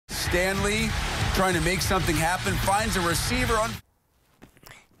Stanley trying to make something happen, finds a receiver on...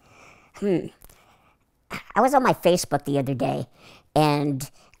 I was on my Facebook the other day, and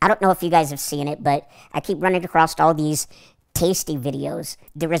I don't know if you guys have seen it, but I keep running across all these tasty videos.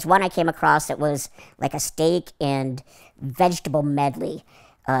 There was one I came across that was like a steak and vegetable medley.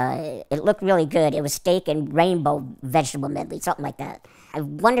 It looked really good. It was steak and rainbow vegetable medley, something like that. I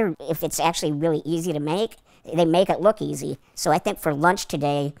wonder if it's actually really easy to make. They make it look easy. So I think for lunch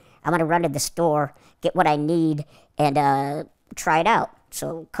today, I'm going to run to the store, get what I need, and try it out.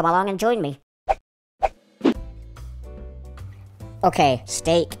 So come along and join me. Okay,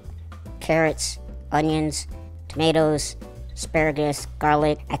 steak, carrots, onions, tomatoes, asparagus,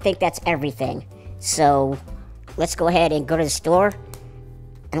 garlic. I think that's everything. So let's go ahead and go to the store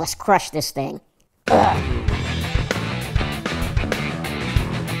and let's crush this thing. Ugh.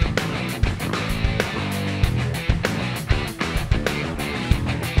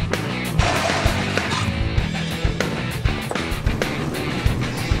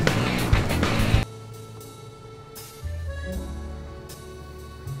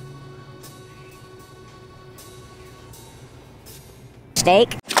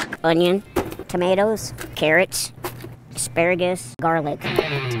 Steak, onion, tomatoes, carrots, asparagus, garlic. I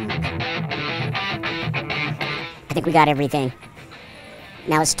think we got everything.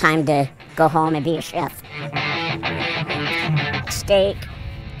 Now it's time to go home and be a chef. Steak,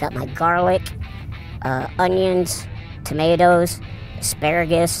 got my garlic, onions, tomatoes,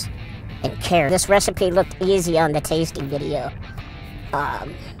 asparagus, and carrots. This recipe looked easy on the tasting video.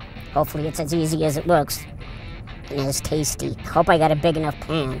 Hopefully it's as easy as it looks. And it's tasty. Hope I got a big enough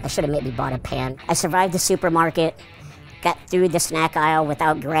pan. I should have maybe bought a pan. I survived the supermarket, got through the snack aisle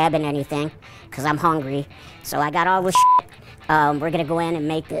without grabbing anything, because I'm hungry. So I got all this shit. We're gonna go in and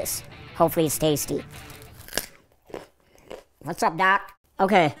make this. Hopefully it's tasty. What's up, Doc?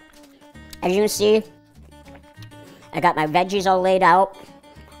 Okay, as you can see, I got my veggies all laid out.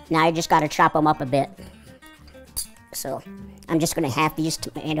 Now I just gotta chop them up a bit. So I'm just gonna half these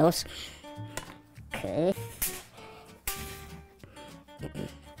tomatoes. Okay.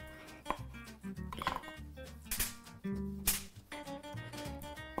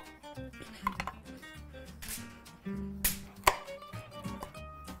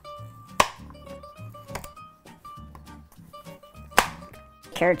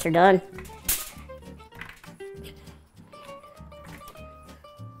 Carrots are done.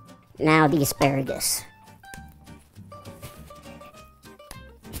 Now the asparagus.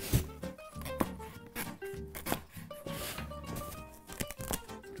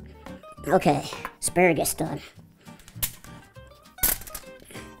 Okay, asparagus done.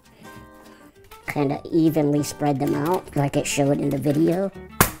 Kind of evenly spread them out like it showed in the video.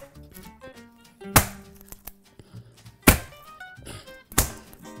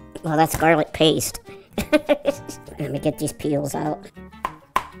 Well, that's garlic paste. Let me get these peels out.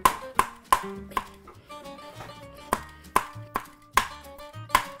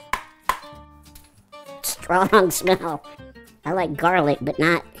 Strong smell. I like garlic, but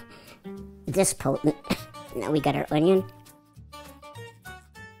not this potent. Now we got our onion.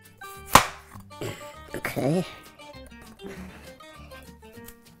 Okay.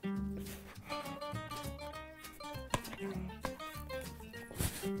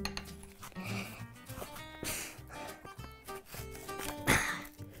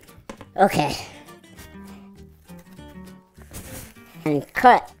 Okay. And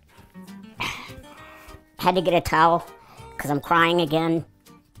cut. Had to get a towel because I'm crying again.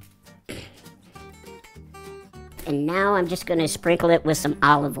 And now I'm just going to sprinkle it with some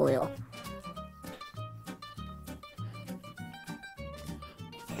olive oil.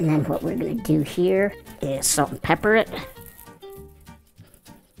 And then what we're going to do here is salt and pepper it.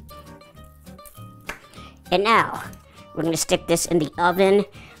 And now we're going to stick this in the oven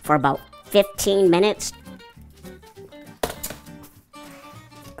for about 15 minutes.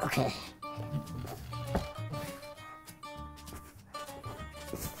 Okay.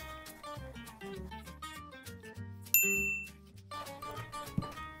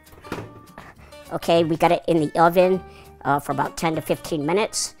 Okay, we got it in the oven for about 10 to 15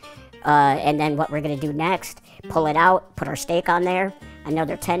 minutes. And then what we're going to do next, pull it out, put our steak on there,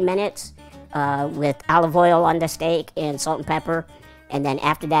 another 10 minutes with olive oil on the steak and salt and pepper. And then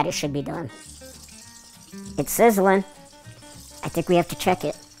after that, it should be done. It's sizzling. I think we have to check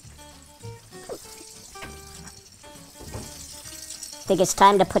it. I think it's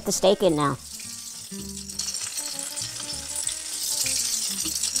time to put the steak in now.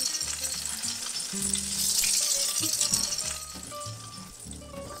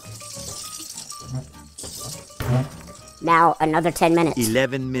 Now, another 10 minutes.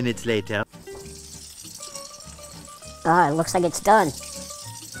 11 minutes later. It looks like it's done.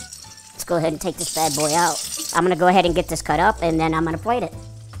 Let's go ahead and take this bad boy out. I'm gonna go ahead and get this cut up, and then I'm gonna plate it.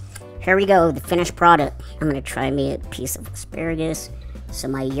 Here we go, the finished product. I'm gonna try me a piece of asparagus so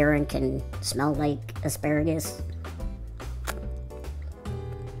my urine can smell like asparagus.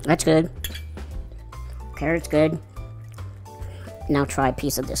 That's good. Carrot's good. Now try a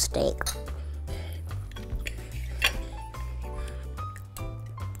piece of this steak.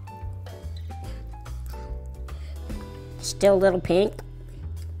 Still a little pink.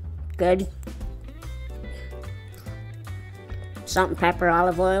 Good. Salt and pepper,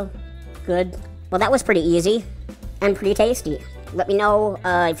 olive oil. Good. Well, that was pretty easy and pretty tasty. Let me know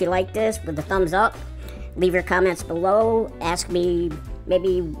if you like this with a thumbs up. Leave your comments below. Ask me,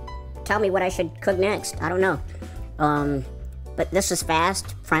 maybe tell me what I should cook next. I don't know. But this is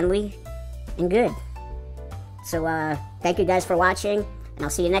fast, friendly, and good. So thank you guys for watching, and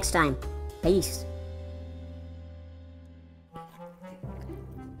I'll see you next time. Peace.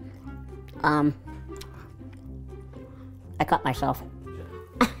 I cut myself.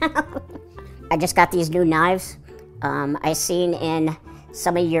 I just got these new knives. I seen in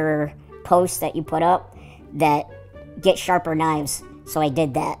some of your posts that you put up that get sharper knives, so I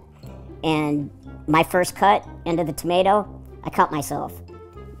did that. And my first cut into the tomato, I cut myself.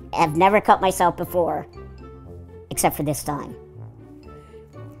 I've never cut myself before, except for this time.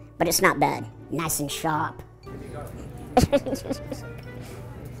 But it's not bad. Nice and sharp.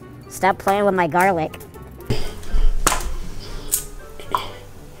 Stop playing with my garlic.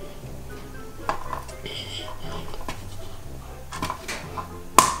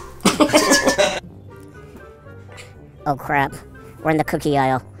 Oh crap, we're in the cookie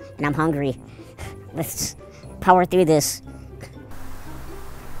aisle, and I'm hungry. Let's power through this.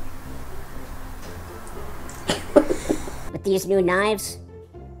 With these new knives,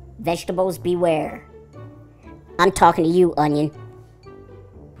 vegetables beware. I'm talking to you, onion.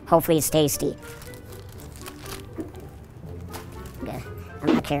 Hopefully it's tasty. Okay,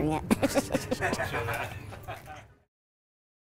 I'm not carrying it.